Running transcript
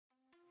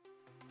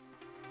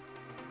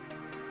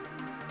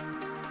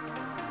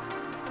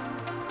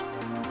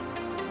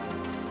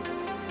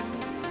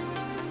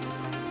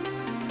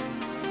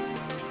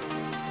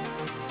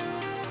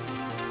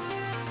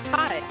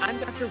I'm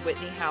Dr.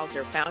 Whitney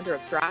Hauser, founder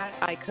of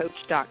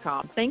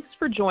DryEyeCoach.com. Thanks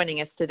for joining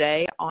us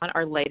today on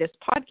our latest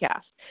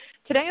podcast.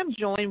 Today I'm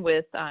joined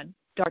with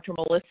Dr.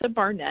 Melissa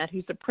Barnett,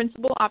 who's the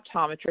principal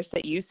optometrist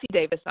at UC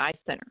Davis Eye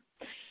Center.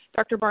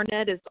 Dr.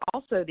 Barnett is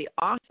also the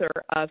author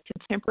of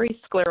Contemporary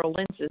Scleral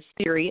Lenses,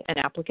 Theory and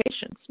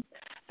Applications.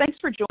 Thanks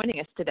for joining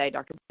us today,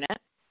 Dr.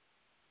 Barnett.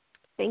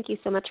 Thank you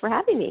so much for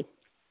having me.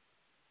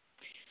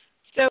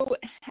 So,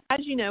 as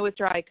you know, with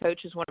Dry Eye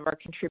Coach is one of our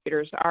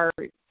contributors, our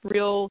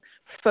real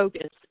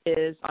focus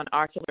is on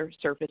ocular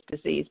surface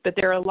disease. But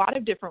there are a lot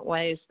of different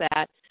ways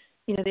that,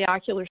 the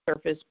ocular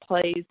surface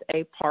plays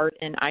a part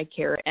in eye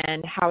care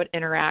and how it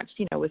interacts,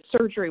 with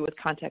surgery, with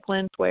contact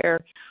lens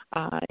wear,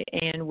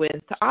 and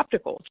with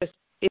optical.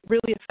 It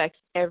really affects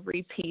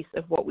every piece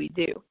of what we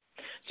do.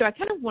 So I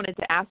kind of wanted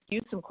to ask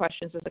you some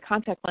questions as a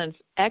contact lens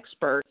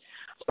expert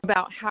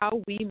about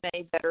how we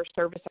may better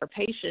service our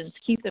patients,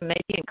 keep them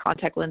maybe in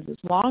contact lenses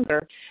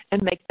longer,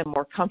 and make them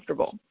more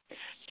comfortable.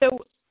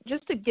 So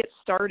just to get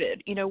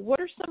started, what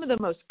are some of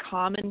the most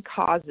common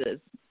causes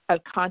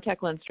of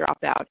contact lens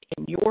dropout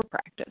in your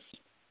practice?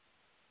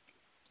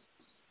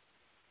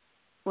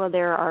 Well,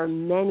 there are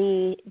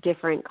many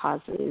different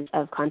causes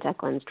of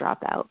contact lens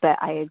dropout, but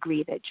I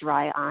agree that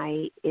dry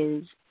eye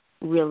is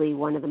really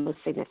one of the most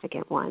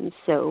significant ones.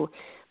 So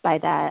by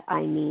that,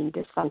 I mean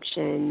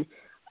dysfunction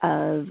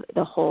of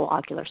the whole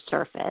ocular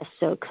surface.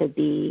 So it could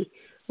be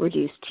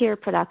reduced tear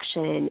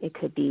production, it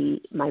could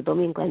be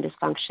meibomian gland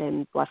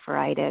dysfunction,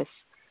 blepharitis,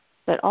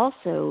 but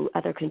also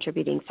other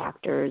contributing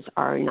factors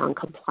are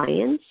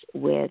noncompliance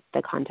with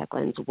the contact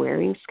lens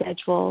wearing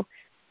schedule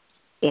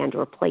and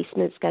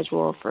replacement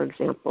schedule. For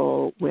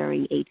example,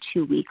 wearing a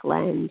 2-week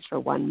lens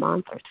for 1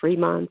 month or 3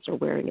 months, or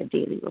wearing a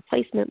daily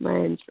replacement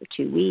lens for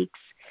 2 weeks.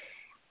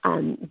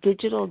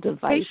 Digital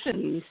device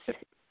use.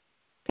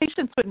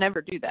 Patients would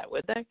never do that,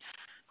 would they?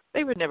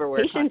 They would never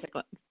wear contact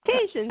lenses.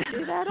 Patients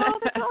do that all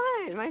the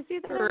time. I see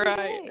that every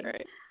day.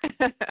 Right.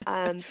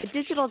 The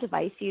digital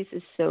device use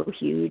is so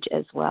huge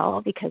as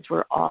well because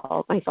we're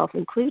all, myself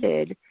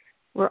included,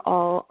 we're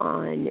all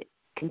on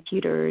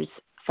computers,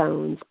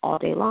 phones all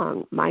day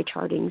long. My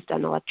charting's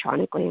done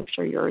electronically. I'm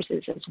sure yours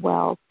is as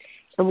well.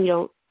 And we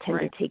don't tend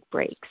to take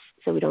breaks.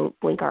 So we don't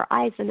blink our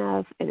eyes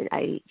enough. And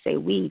I say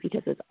we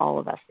because it's all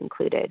of us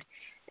included.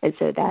 And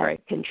so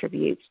that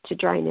contributes to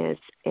dryness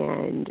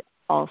and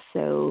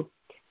also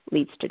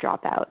leads to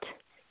dropout.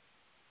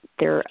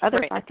 There are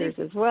other factors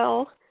as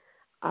well.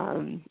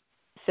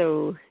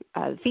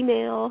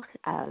 Female,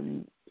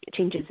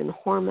 changes in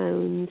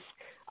hormones,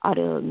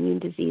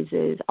 autoimmune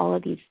diseases, all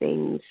of these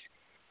things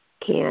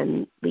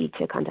can lead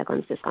to contact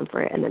lens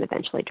discomfort and then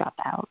eventually drop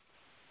out.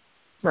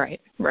 Right.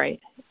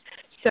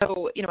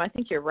 So, I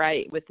think you're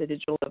right with the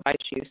digital device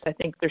use. I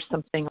think there's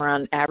something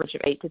around average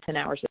of 8 to 10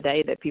 hours a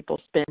day that people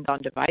spend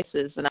on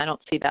devices, and I don't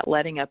see that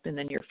letting up in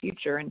the near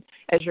future. And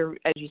as you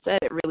said,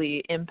 it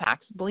really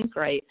impacts blink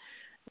rate,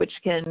 which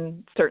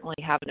can certainly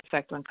have an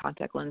effect on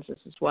contact lenses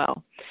as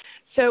well.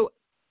 So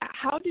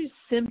how do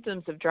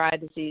symptoms of dry eye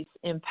disease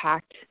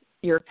impact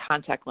your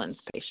contact lens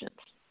patients?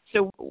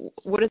 So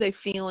what are they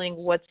feeling?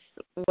 What's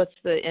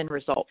the end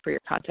result for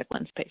your contact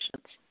lens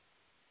patients?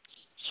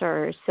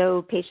 Sure.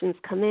 So patients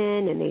come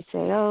in and they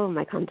say, oh,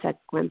 my contact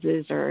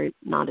lenses are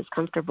not as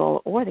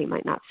comfortable, or they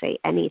might not say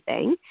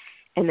anything.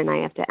 And then I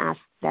have to ask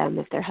them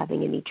if they're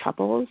having any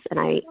troubles. And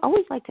I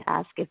always like to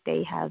ask if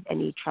they have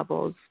any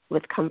troubles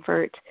with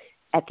comfort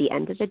at the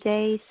end of the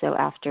day. So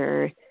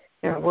after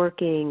they're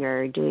working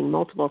or doing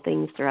multiple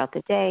things throughout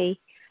the day,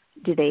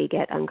 do they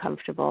get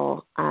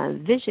uncomfortable?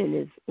 Vision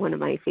is one of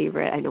my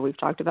favorite. I know we've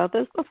talked about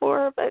this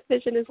before, but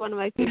vision is one of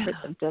my favorite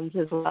symptoms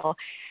as well.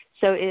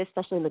 So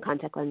especially in the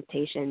contact lens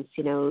patients,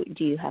 do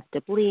you have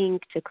to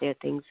blink to clear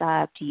things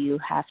up? Do you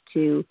have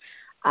to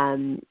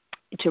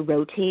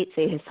rotate,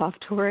 say, a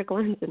soft toric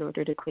lens in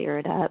order to clear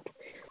it up?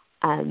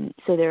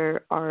 So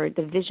there are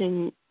the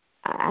vision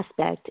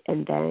aspect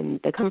and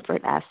then the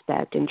comfort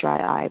aspect, and dry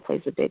eye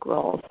plays a big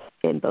role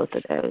in both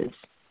of those.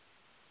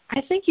 I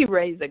think you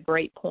raise a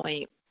great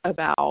point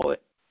about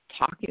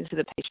talking to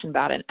the patient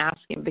about it and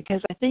asking,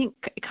 because I think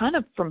kind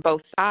of from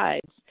both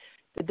sides,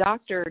 the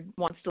doctor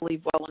wants to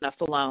leave well enough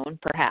alone,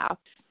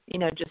 perhaps,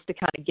 just to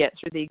kind of get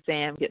through the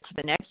exam, get to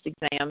the next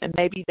exam, and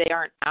maybe they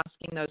aren't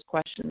asking those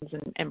questions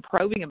and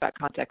probing about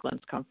contact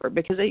lens comfort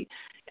because they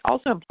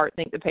also in part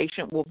think the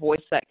patient will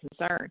voice that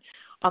concern.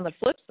 On the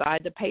flip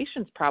side, the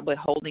patient's probably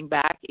holding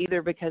back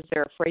either because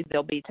they're afraid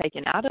they'll be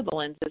taken out of the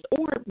lenses,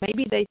 or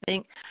maybe they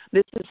think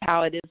this is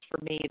how it is for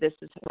me, this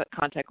is what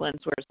contact lens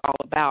wear is all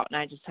about, and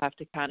I just have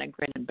to kind of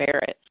grin and bear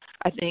it.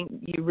 I think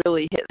you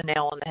really hit the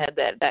nail on the head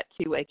that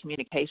two-way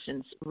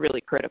communication is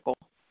really critical.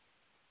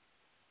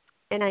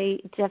 And I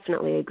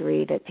definitely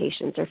agree that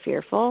patients are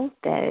fearful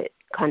that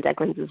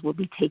contact lenses will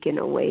be taken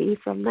away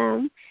from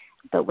them.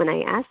 But when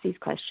I ask these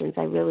questions,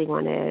 I really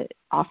want to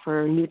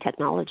offer new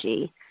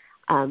technology.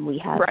 We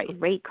have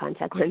great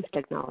contact lens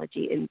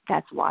technology, and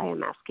that's why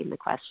I'm asking the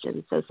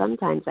question. So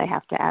sometimes I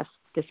have to ask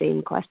the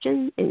same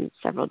question in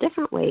several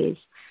different ways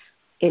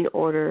in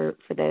order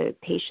for the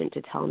patient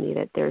to tell me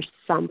that there's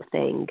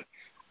something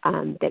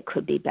that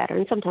could be better.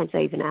 And sometimes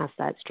I even ask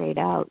that straight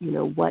out,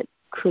 what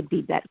could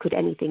be better? Could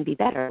anything be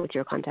better with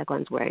your contact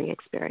lens wearing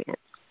experience?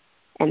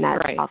 And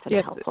that's right. often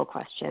a helpful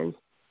question.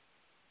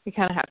 You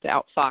kind of have to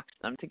outfox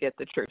them to get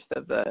the truth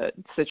of the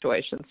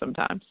situation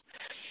sometimes.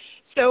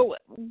 So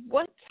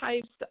what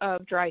types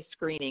of dry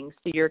screenings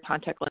do your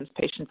contact lens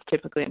patients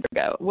typically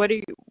undergo?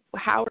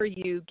 How are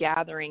you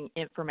gathering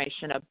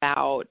information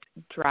about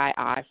dry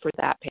eye for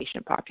that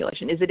patient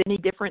population? Is it any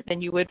different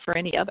than you would for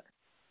any other?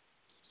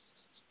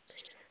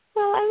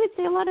 Well, I would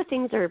say a lot of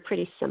things are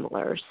pretty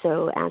similar.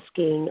 So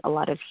asking a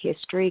lot of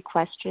history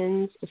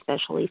questions,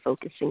 especially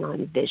focusing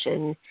on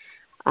vision,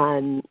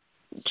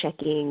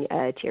 checking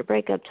tear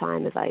breakup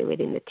time,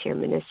 evaluating the tear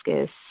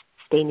meniscus,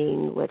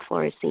 staining with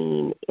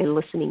fluorescein,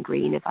 eliciting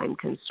green if I'm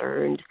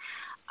concerned.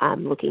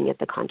 Looking at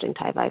the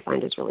conjunctiva I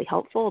find is really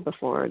helpful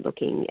before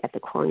looking at the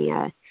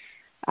cornea,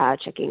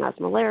 checking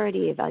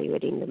osmolarity,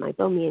 evaluating the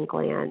meibomian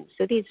gland.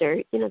 So these are,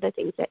 the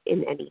things that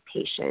in any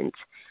patient.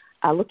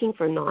 Looking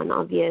for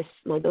non-obvious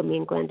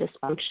meibomian gland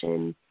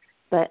dysfunction,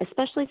 but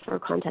especially for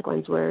contact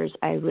lens wearers,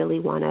 I really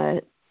want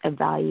to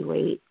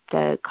evaluate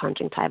the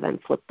conjunctiva and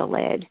flip the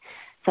lid.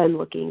 So I'm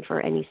looking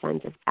for any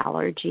signs of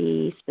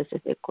allergy,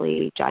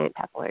 specifically giant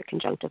papillary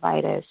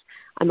conjunctivitis.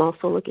 I'm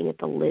also looking at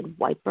the lid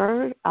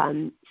wiper,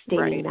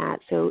 staining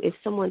that. So if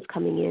someone's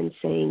coming in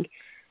saying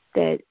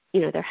that,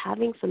 they're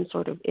having some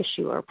sort of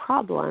issue or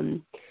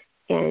problem,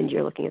 and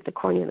you're looking at the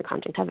cornea and the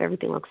conjunctiva,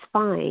 everything looks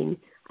fine,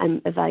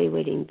 I'm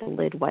evaluating the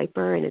lid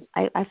wiper, and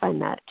I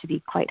find that to be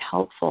quite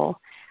helpful.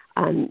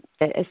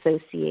 That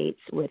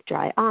associates with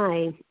dry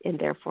eye and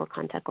therefore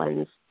contact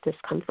lens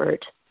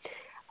discomfort.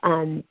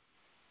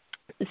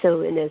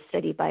 So in a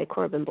study by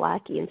Corbin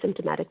Blackie in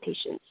symptomatic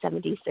patients,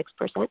 76%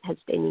 had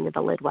staining of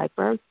the lid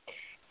wiper.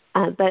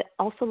 But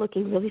also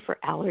looking really for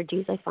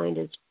allergies, I find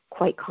is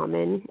quite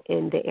common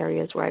in the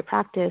areas where I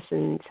practice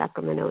in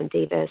Sacramento and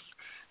Davis,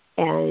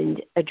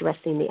 and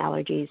addressing the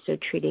allergies, so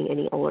treating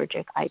any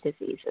allergic eye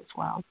disease as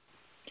well.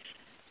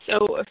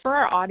 So for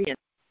our audience,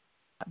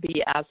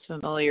 be as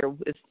familiar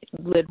with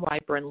lid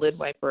wiper and lid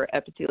wiper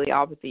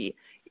epitheliopathy,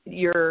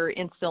 you're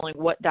instilling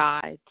what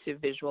dye to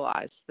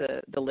visualize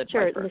the lid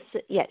wiper?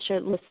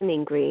 Sure,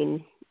 listening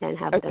green, and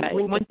have them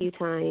blink a few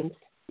times.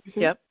 Mm-hmm.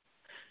 Yep.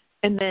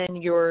 And then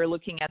you're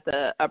looking at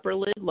the upper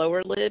lid,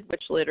 lower lid.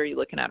 Which lid are you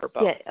looking at, or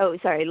both?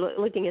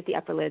 Looking at the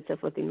upper lid, so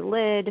flipping the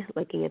lid,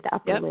 looking at the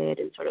upper lid,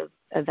 and sort of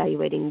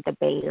evaluating the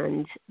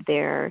band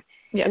there.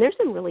 Yep. And there's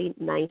some really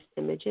nice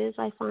images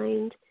I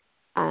find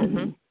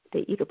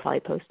that you could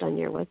probably post on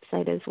your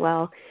website as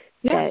well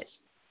that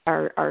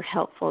are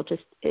helpful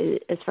just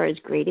as far as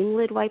grading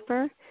lid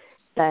wiper.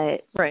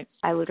 But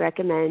I would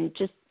recommend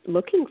just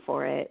looking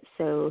for it.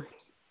 So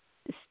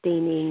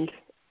staining,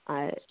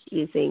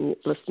 using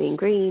listening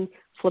green,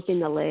 flipping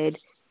the lid,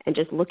 and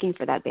just looking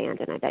for that band,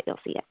 and I bet you'll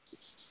see it.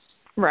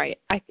 Right.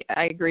 I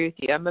agree with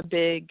you. I'm a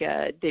big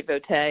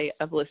devotee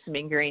of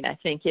listening green. I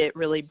think it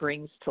really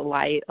brings to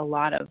light a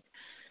lot of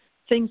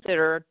things that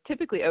are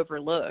typically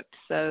overlooked.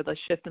 So the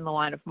shift in the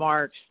line of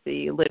marks,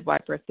 the lid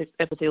wiper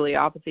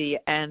epitheliopathy,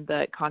 and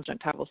the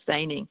conjunctival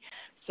staining.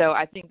 So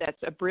I think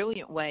that's a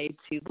brilliant way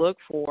to look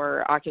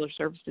for ocular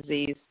surface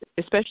disease,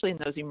 especially in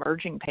those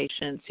emerging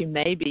patients who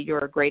may be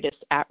your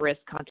greatest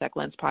at-risk contact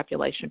lens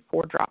population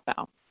for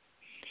dropout.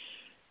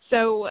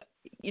 So,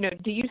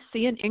 do you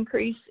see an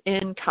increase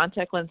in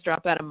contact lens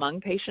dropout among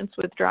patients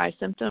with dry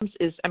symptoms?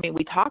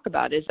 We talk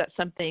about it. Is that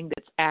something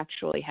that's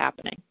actually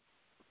happening?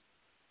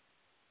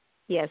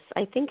 Yes,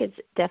 I think it's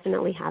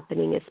definitely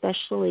happening,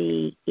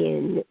 especially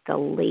in the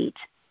late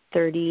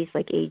 30s,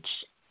 like age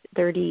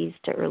 30s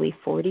to early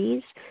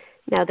 40s.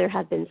 Now, there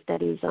have been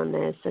studies on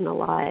this, and a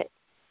lot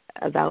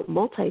about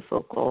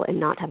multifocal, and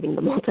not having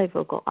the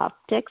multifocal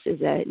optics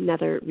is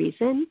another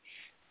reason.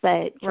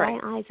 But dry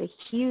eye is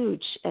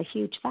a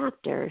huge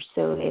factor,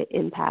 so it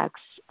impacts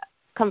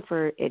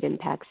comfort, it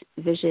impacts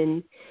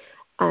vision,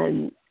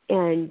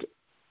 and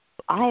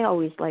I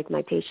always like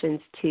my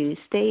patients to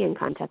stay in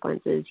contact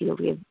lenses.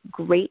 We have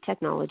great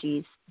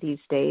technologies these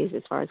days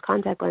as far as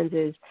contact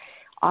lenses,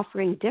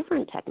 offering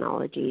different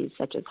technologies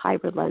such as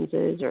hybrid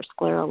lenses or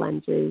scleral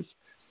lenses,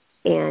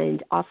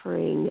 and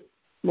offering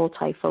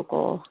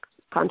multifocal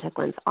contact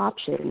lens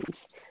options,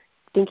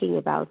 thinking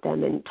about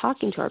them and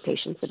talking to our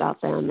patients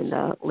about them in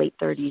the late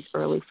 30s,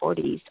 early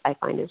 40s, I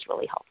find is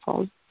really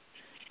helpful.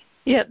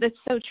 Yeah, that's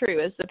so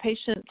true. As the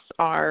patients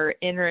are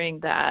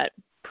entering that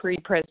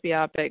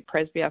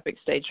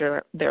presbyopic stage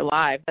of their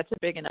life, that's a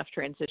big enough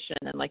transition.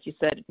 And like you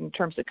said, in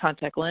terms of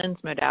contact lens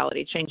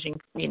modality, changing,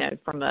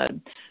 from a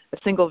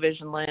single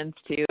vision lens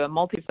to a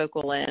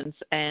multifocal lens,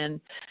 and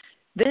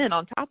then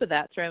on top of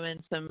that, throw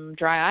in some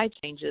dry eye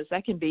changes,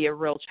 that can be a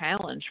real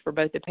challenge for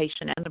both the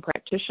patient and the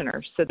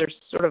practitioner. So there's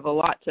sort of a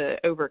lot to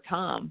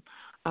overcome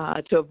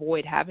to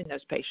avoid having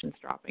those patients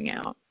dropping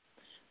out.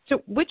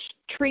 So which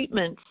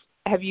treatments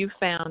have you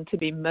found to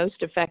be most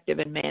effective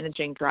in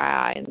managing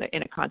dry eye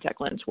in a contact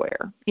lens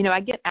wearer? I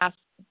get asked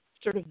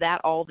sort of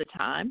that all the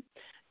time,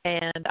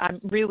 and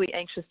I'm really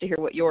anxious to hear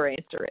what your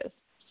answer is.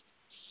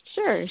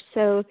 Sure.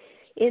 So,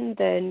 in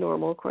the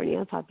normal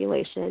cornea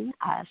population,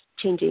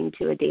 changing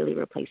to a daily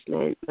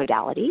replacement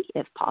modality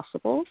if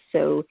possible.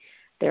 So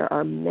there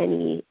are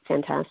many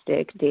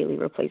fantastic daily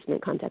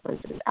replacement contact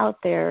lenses out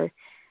there.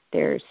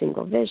 There's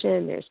single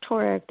vision, there's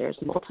toric, there's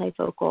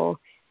multifocal,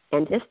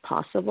 and if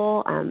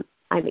possible, I'm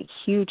a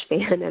huge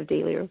fan of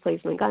daily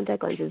replacement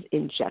contact lenses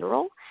in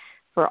general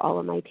for all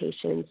of my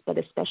patients, but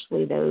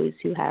especially those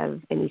who have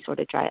any sort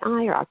of dry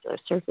eye or ocular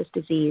surface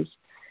disease.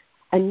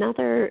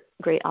 Another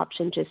great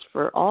option just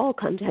for all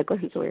contact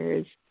lens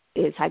wearers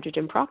is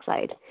hydrogen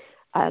peroxide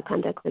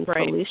contact lens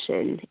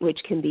solution, which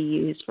can be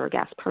used for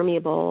gas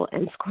permeable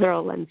and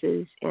scleral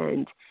lenses.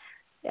 And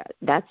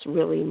that's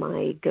really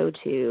my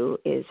go-to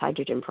is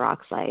hydrogen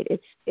peroxide.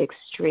 It's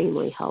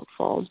extremely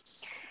helpful.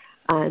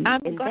 I'm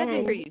glad to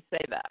hear you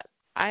say that.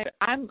 I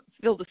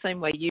feel the same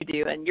way you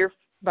do, and you're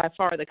by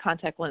far the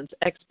contact lens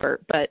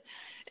expert. But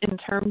in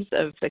terms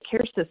of the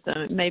care system,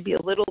 it may be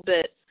a little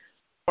bit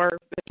more,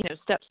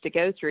 steps to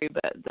go through.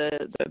 But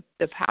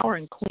the power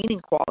and cleaning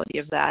quality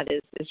of that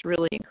is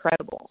really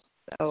incredible.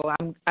 So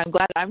I'm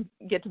glad I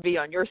get to be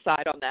on your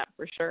side on that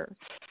for sure.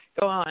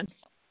 Go on.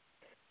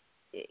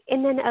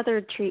 And then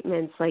other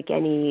treatments like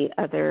any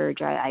other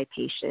dry eye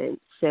patient.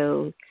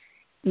 So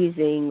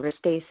using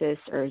Restasis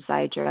or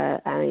Xiidra,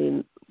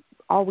 I'm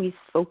always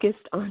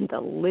focused on the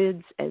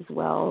lids as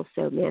well.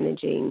 So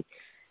managing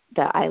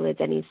the eyelids,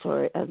 any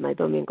sort of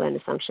meibomian gland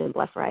dysfunction,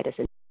 blepharitis,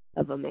 and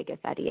of omega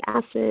fatty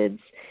acids.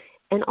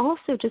 And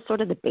also just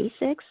sort of the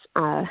basics,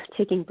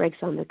 taking breaks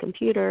on the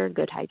computer,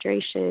 good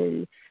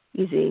hydration,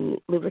 using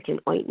lubricant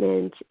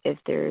ointment if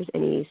there's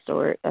any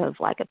sort of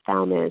lack of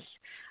thalamus.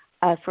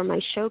 For my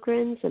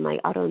Sjogren's and my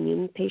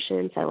autoimmune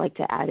patients, I like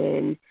to add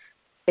in,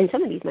 and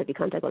some of these might be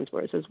contact lens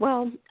wearers as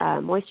well,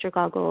 moisture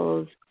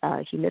goggles,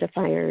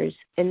 humidifiers,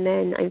 and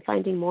then I'm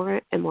finding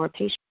more and more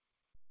patients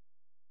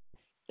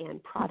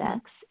and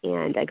products,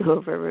 and I go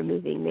over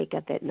removing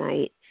makeup at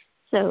night.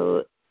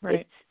 So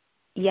it's,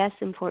 yes,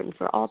 important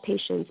for all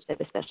patients,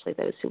 but especially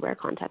those who wear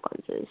contact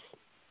lenses.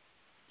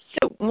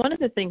 So one of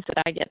the things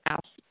that I get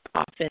asked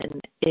often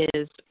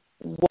is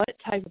what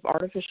type of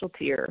artificial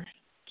tear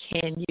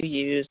can you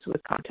use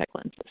with contact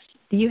lenses?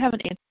 Do you have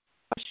an answer to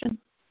that question?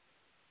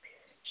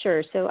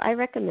 Sure. So I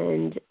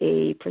recommend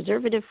a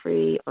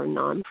preservative-free or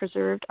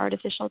non-preserved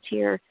artificial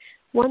tear,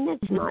 one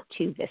that's not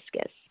too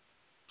viscous.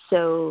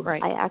 So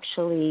I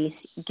actually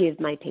give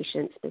my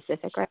patients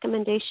specific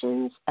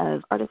recommendations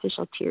of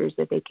artificial tears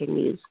that they can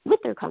use with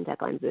their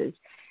contact lenses,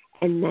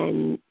 and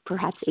then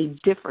perhaps a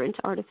different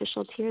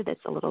artificial tear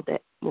that's a little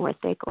bit more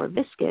thick or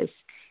viscous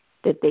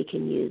that they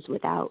can use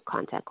without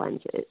contact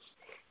lenses.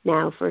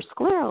 Now, for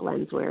scleral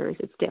lens wearers,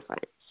 it's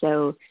different.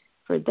 So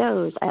for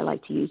those, I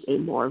like to use a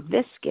more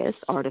viscous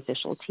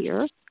artificial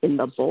tear in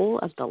the bowl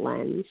of the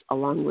lens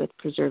along with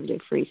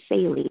preservative-free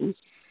saline,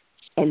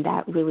 and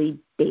that really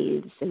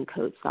bathes and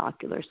coats the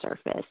ocular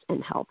surface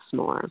and helps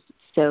more.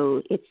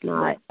 So it's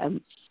not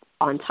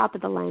on top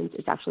of the lens,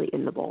 it's actually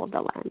in the bowl of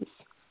the lens.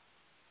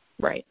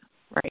 Right.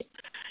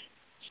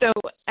 So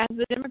as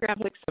the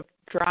demographics of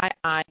dry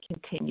eye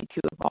continue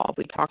to evolve,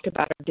 we talked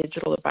about our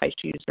digital device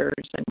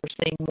users, and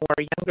we're seeing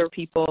more younger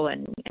people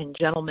and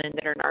gentlemen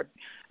that are in our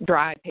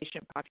dry eye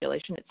patient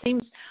population. It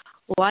seems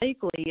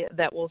likely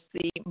that we'll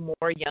see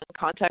more young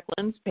contact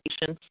lens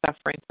patients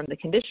suffering from the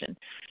condition.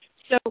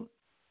 So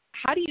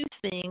how do you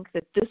think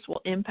that this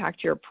will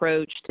impact your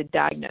approach to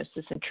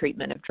diagnosis and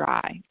treatment of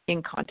dry eye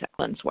in contact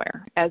lens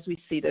wear as we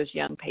see those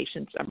young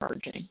patients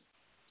emerging?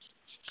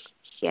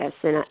 Yes,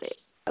 and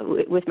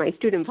with my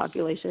student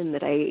population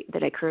that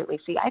I currently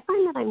see, I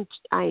find that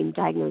I'm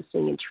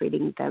diagnosing and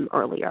treating them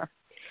earlier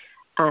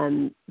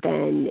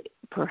than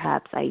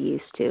perhaps I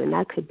used to, and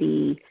that could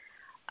be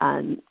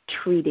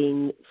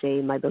treating,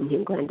 say,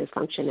 meibomian gland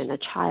dysfunction in a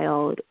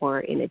child or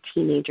in a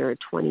teenager or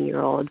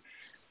 20-year-old,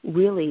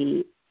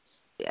 really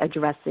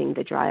addressing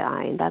the dry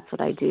eye, and that's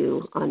what I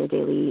do on a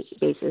daily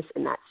basis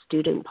in that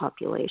student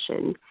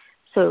population.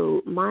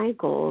 So my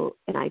goal,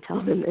 and I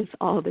tell them this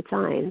all the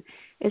time,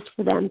 is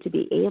for them to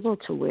be able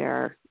to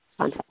wear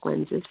contact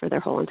lenses for their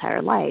whole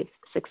entire life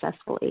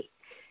successfully.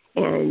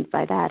 And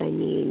by that I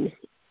mean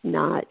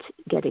not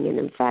getting an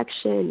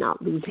infection,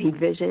 not losing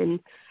vision.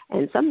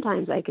 And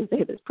sometimes I can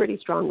say this pretty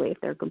strongly if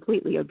they're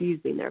completely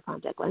abusing their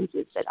contact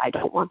lenses, that I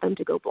don't want them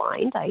to go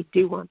blind. I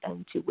do want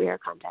them to wear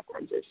contact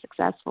lenses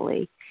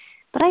successfully.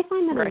 But I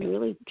find that I'm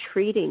really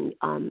treating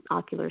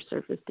ocular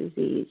surface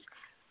disease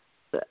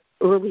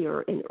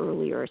earlier and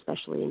earlier,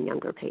 especially in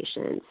younger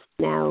patients.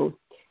 Now,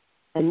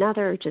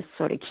 another just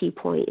sort of key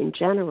point in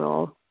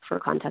general for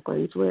contact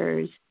lens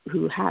wearers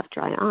who have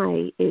dry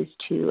eye is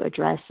to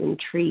address and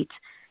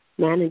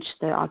manage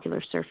the ocular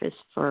surface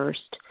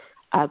first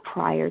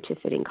prior to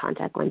fitting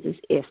contact lenses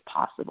if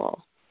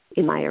possible.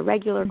 In my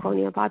irregular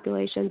cornea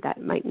population,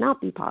 that might not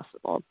be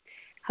possible.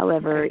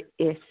 However,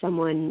 if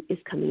someone is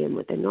coming in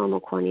with a normal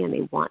cornea and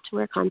they want to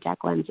wear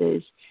contact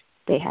lenses,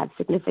 they have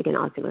significant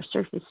ocular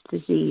surface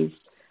disease,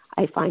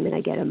 I find that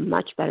I get a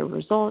much better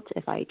result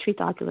if I treat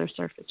the ocular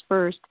surface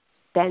first,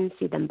 then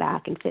see them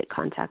back and fit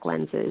contact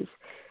lenses.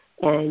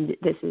 And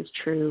this is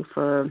true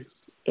for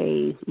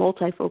a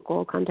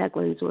multifocal contact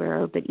lens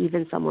wearer, but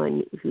even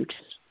someone who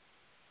just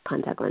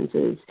contact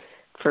lenses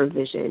for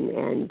vision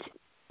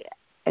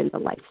and the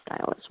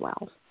lifestyle as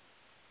well.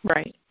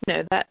 Right.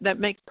 No, that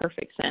makes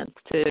perfect sense,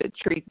 to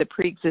treat the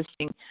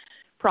pre-existing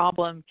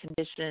problem,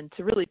 condition,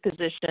 to really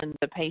position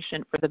the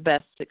patient for the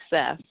best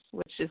success,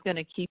 which is going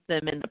to keep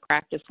them in the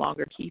practice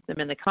longer, keep them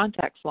in the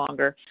contacts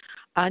longer,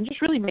 and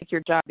just really make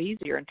your job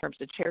easier in terms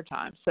of chair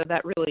time. So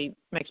that really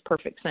makes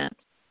perfect sense.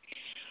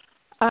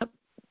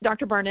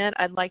 Dr. Barnett,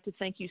 I'd like to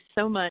thank you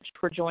so much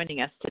for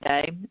joining us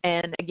today.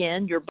 And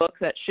again, your book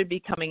that should be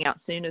coming out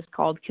soon is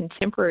called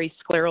Contemporary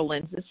Scleral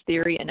Lenses,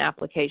 Theory and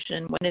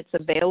Application. When it's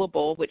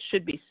available, which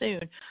should be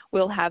soon,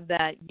 we'll have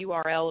that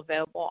URL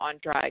available on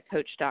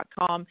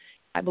dryecoach.com.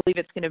 I believe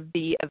it's going to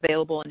be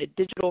available in a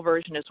digital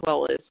version as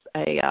well as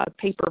a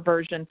paper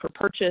version for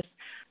purchase.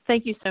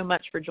 Thank you so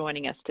much for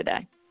joining us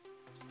today.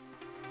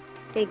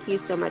 Thank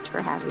you so much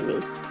for having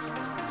me.